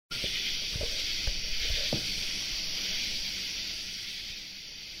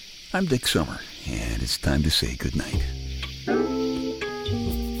I'm Dick Summer, and it's time to say goodnight.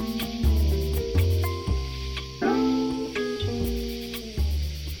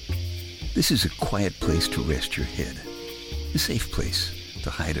 This is a quiet place to rest your head, a safe place to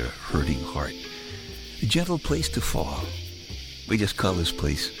hide a hurting heart, a gentle place to fall. We just call this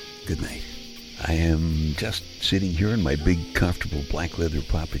place goodnight. I am just sitting here in my big, comfortable black leather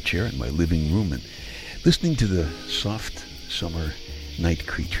papa chair in my living room and listening to the soft summer night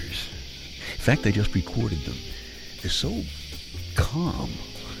creatures. In fact, I just recorded them. They're so calm.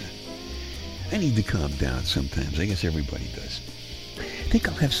 I need to calm down sometimes. I guess everybody does. I think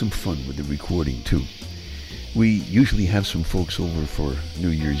I'll have some fun with the recording, too. We usually have some folks over for New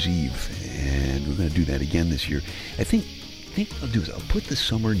Year's Eve, and we're going to do that again this year. I think what I'll do is I'll put the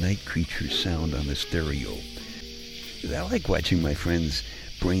summer night creatures sound on the stereo. I like watching my friends'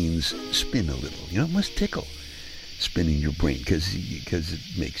 brains spin a little. You know, it must tickle spinning your brain because it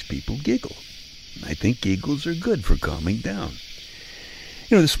makes people giggle. I think giggles are good for calming down.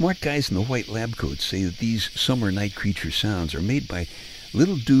 You know, the smart guys in the white lab coats say that these summer night creature sounds are made by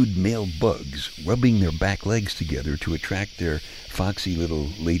little dude male bugs rubbing their back legs together to attract their foxy little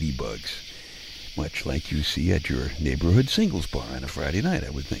ladybugs. Much like you see at your neighborhood singles bar on a Friday night,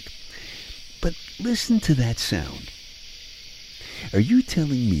 I would think. But listen to that sound. Are you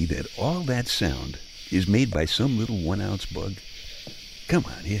telling me that all that sound is made by some little 1-ounce bug? Come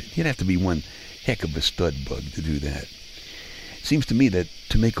on, you'd have to be one heck of a stud bug to do that. It seems to me that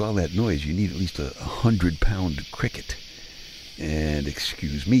to make all that noise, you need at least a 100-pound cricket. And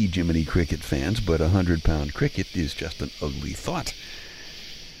excuse me, Jiminy Cricket fans, but a 100-pound cricket is just an ugly thought.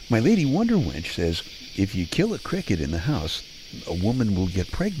 My lady Wonder Wench says, if you kill a cricket in the house, a woman will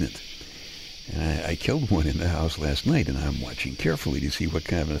get pregnant. And I killed one in the house last night, and I'm watching carefully to see what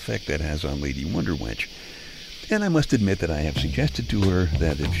kind of an effect that has on Lady Wonder Wench. And I must admit that I have suggested to her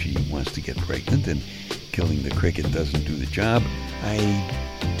that if she wants to get pregnant and killing the cricket doesn't do the job,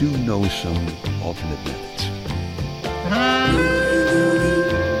 I do know some alternate methods.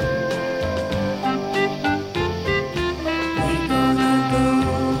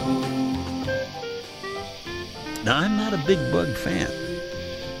 Now, I'm not a big bug fan.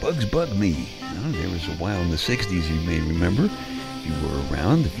 Bugs bug me. There was a while in the 60s, you may remember, if you were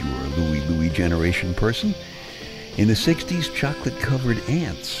around, if you were a Louie generation person. In the 60s, chocolate-covered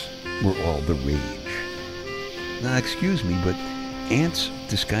ants were all the rage. Now, excuse me, but ants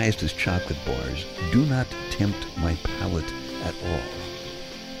disguised as chocolate bars do not tempt my palate at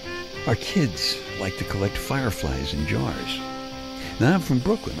all. Our kids like to collect fireflies in jars. Now, I'm from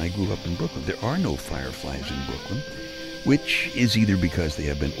Brooklyn. I grew up in Brooklyn. There are no fireflies in Brooklyn, which is either because they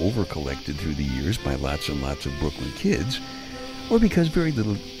have been over-collected through the years by lots and lots of Brooklyn kids, or because very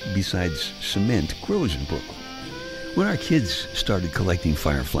little besides cement grows in Brooklyn. When our kids started collecting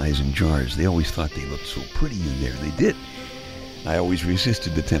fireflies in jars, they always thought they looked so pretty in there. They did. I always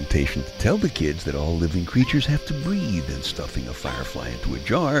resisted the temptation to tell the kids that all living creatures have to breathe, and stuffing a firefly into a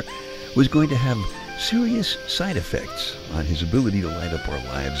jar was going to have serious side effects on his ability to light up our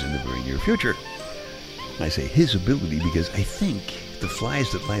lives in the very near future. I say his ability because I think the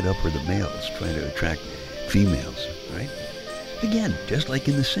flies that light up are the males trying to attract females, right? Again, just like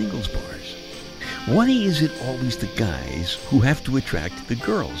in the singles bars. Why is it always the guys who have to attract the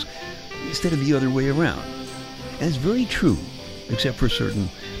girls instead of the other way around? And it's very true, except for certain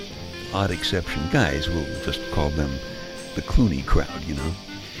odd exception guys. We'll just call them the Clooney crowd, you know.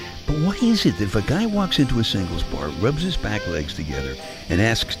 But why is it that if a guy walks into a singles bar, rubs his back legs together, and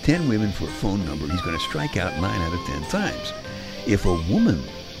asks 10 women for a phone number, he's going to strike out 9 out of 10 times? If a woman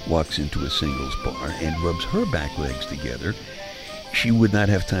walks into a singles bar and rubs her back legs together, she would not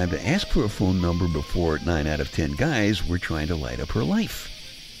have time to ask for a phone number before 9 out of 10 guys were trying to light up her life.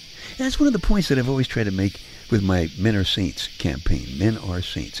 And that's one of the points that I've always tried to make with my Men Are Saints campaign. Men Are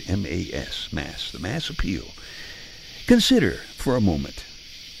Saints, M-A-S, Mass, the Mass Appeal. Consider for a moment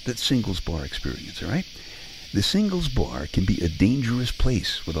that singles bar experience, all right? The singles bar can be a dangerous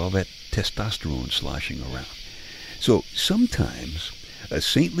place with all that testosterone sloshing around. So sometimes a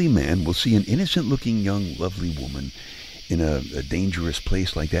saintly man will see an innocent-looking young, lovely woman in a dangerous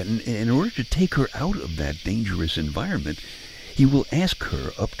place like that, and in order to take her out of that dangerous environment, he will ask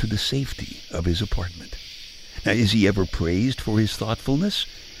her up to the safety of his apartment. Now, is he ever praised for his thoughtfulness?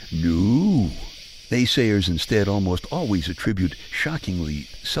 No. Naysayers instead almost always attribute shockingly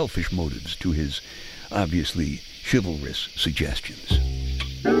selfish motives to his obviously chivalrous suggestions.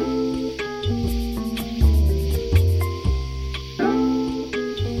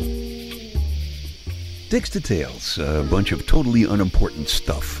 Dick's Details, a bunch of totally unimportant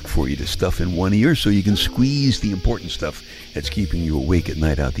stuff for you to stuff in one ear so you can squeeze the important stuff that's keeping you awake at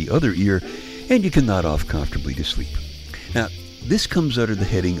night out the other ear, and you can nod off comfortably to sleep. Now, this comes under the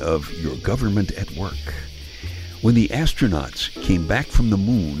heading of Your Government at Work. When the astronauts came back from the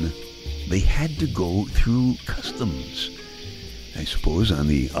moon, they had to go through customs. I suppose on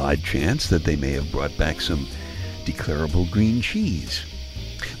the odd chance that they may have brought back some declarable green cheese.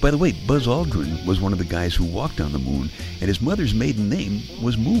 By the way, Buzz Aldrin was one of the guys who walked on the moon, and his mother's maiden name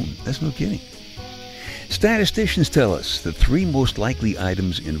was Moon. That's no kidding. Statisticians tell us the 3 most likely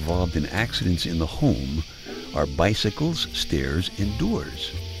items involved in accidents in the home are bicycles, stairs, and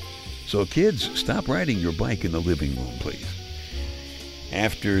doors. So kids, stop riding your bike in the living room, please.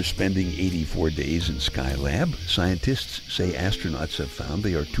 After spending 84 days in Skylab, scientists say astronauts have found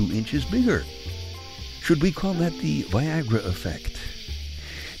they are 2 inches bigger. Should we call that the Viagra effect?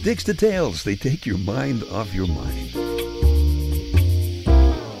 Dick's Details, they take your mind off your mind.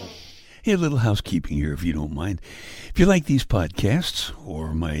 Hey, a little housekeeping here, if you don't mind. If you like these podcasts,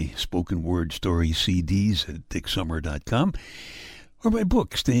 or my spoken word story CDs at dicksummer.com, or my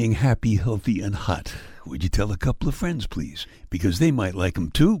book, Staying Happy, Healthy, and Hot, would you tell a couple of friends, please? Because they might like them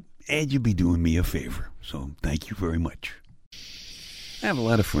too, and you'd be doing me a favor. So thank you very much. I have a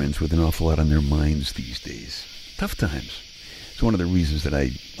lot of friends with an awful lot on their minds these days. Tough times. It's one of the reasons that I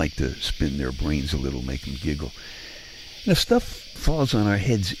like to spin their brains a little, make them giggle. You know, stuff falls on our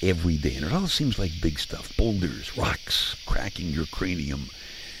heads every day, and it all seems like big stuff. Boulders, rocks, cracking your cranium.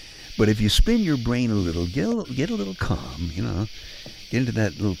 But if you spin your brain a little, get a little calm, you know, get into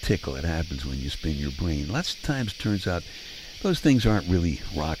that little tickle that happens when you spin your brain. Lots of times it turns out those things aren't really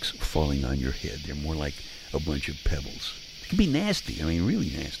rocks falling on your head. They're more like a bunch of pebbles. It can be nasty, I mean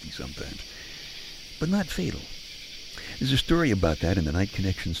really nasty sometimes, but not fatal. There's a story about that in the Night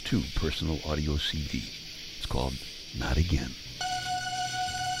Connections 2 personal audio CD. It's called Not Again.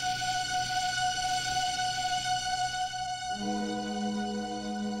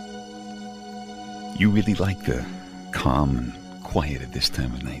 You really like the calm and quiet at this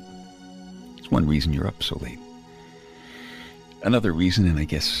time of night. It's one reason you're up so late. Another reason, and I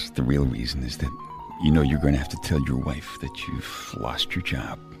guess the real reason, is that you know you're going to have to tell your wife that you've lost your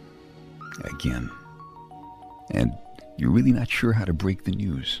job. Again. And you're really not sure how to break the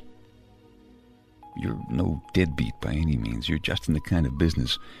news. You're no deadbeat by any means. You're just in the kind of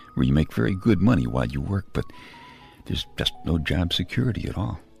business where you make very good money while you work, but there's just no job security at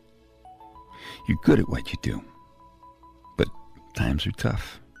all. You're good at what you do, but times are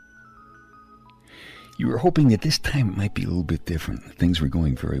tough. You were hoping that this time it might be a little bit different. Things were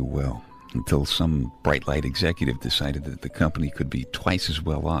going very well until some bright light executive decided that the company could be twice as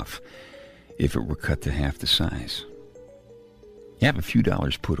well off if it were cut to half the size. You have a few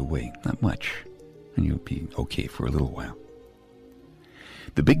dollars put away, not much, and you'll be okay for a little while.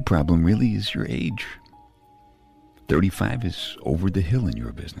 The big problem really is your age. 35 is over the hill in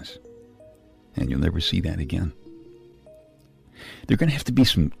your business, and you'll never see that again. There are going to have to be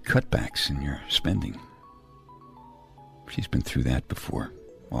some cutbacks in your spending. She's been through that before,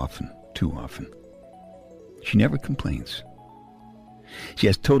 often, too often. She never complains. She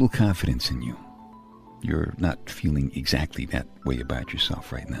has total confidence in you. You're not feeling exactly that way about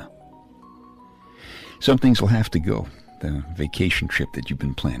yourself right now. Some things will have to go. The vacation trip that you've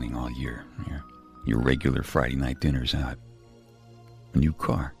been planning all year. Your regular Friday night dinners out. A new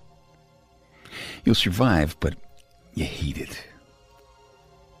car. You'll survive, but you hate it.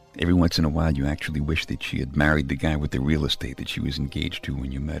 Every once in a while you actually wish that she had married the guy with the real estate that she was engaged to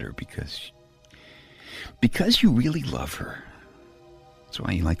when you met her, because you really love her. That's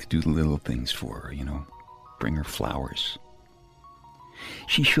why you like to do the little things for her, you know. Bring her flowers.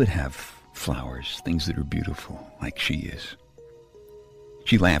 She should have flowers, things that are beautiful, like she is.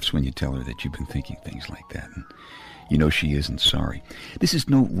 She laughs when you tell her that you've been thinking things like that, and you know she isn't sorry. This is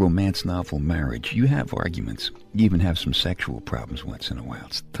no romance novel marriage. You have arguments. You even have some sexual problems once in a while.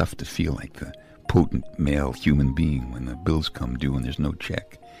 It's tough to feel like the potent male human being when the bills come due and there's no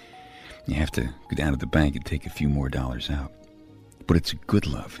check. You have to go down to the bank and take a few more dollars out. But it's a good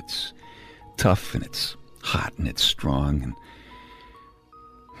love. It's tough and it's hot and it's strong. And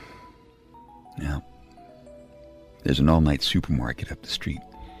now, there's an all-night supermarket up the street.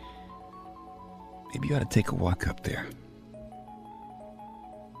 Maybe you ought to take a walk up there.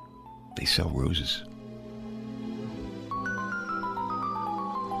 They sell roses.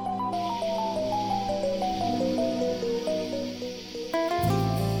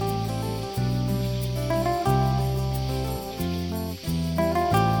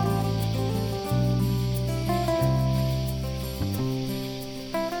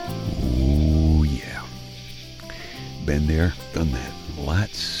 Oh, yeah. been there, done that,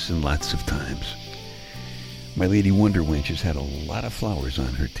 lots and lots of times. My Lady Wonder Wench has had a lot of flowers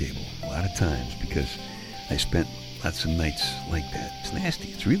on her table, a lot of times, because I spent lots of nights like that. It's nasty.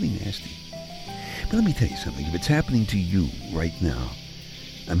 It's really nasty. But let me tell you something. If it's happening to you right now,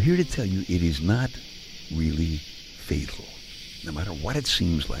 I'm here to tell you it is not really fatal. No matter what it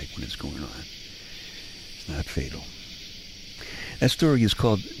seems like when it's going on, it's not fatal. That story is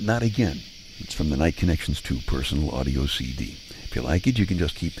called Not Again. It's from the Night Connections 2 personal audio CD. If you like it, you can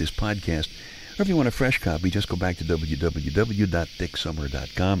just keep this podcast. Or if you want a fresh copy, just go back to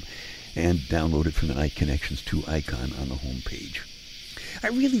www.dicksummer.com and download it from the Night Connections 2 icon on the home page. I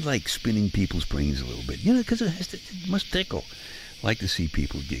really like spinning people's brains a little bit, because it must tickle. I like to see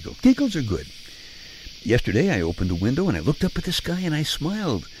people giggle. Giggles are good. Yesterday, I opened a window and I looked up at the sky and I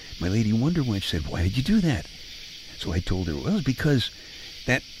smiled. My Lady Wonder Wench said, "Why did you do that?" So I told her, well, it's because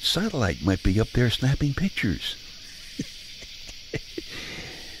that satellite might be up there snapping pictures.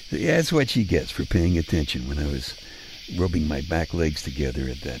 Yeah, that's what she gets for paying attention when I was rubbing my back legs together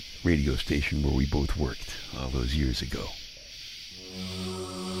at that radio station where we both worked all those years ago.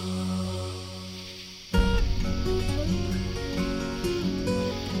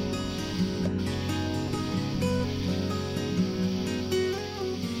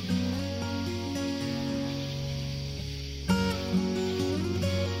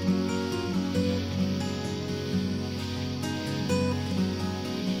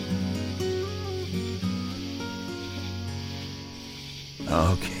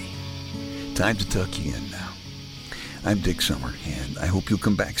 Okay, time to tuck you in now. I'm Dick Summer, and I hope you'll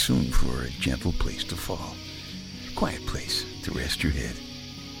come back soon for a gentle place to fall. Quiet place to rest your head.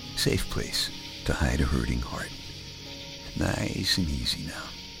 Safe place to hide a hurting heart. Nice and easy now.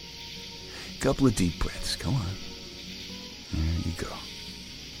 Couple of deep breaths, go on. There you go.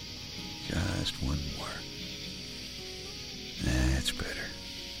 Just one more. That's better.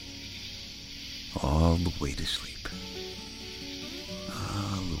 All the way to sleep.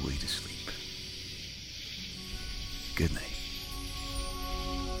 All the way to sleep. Good night.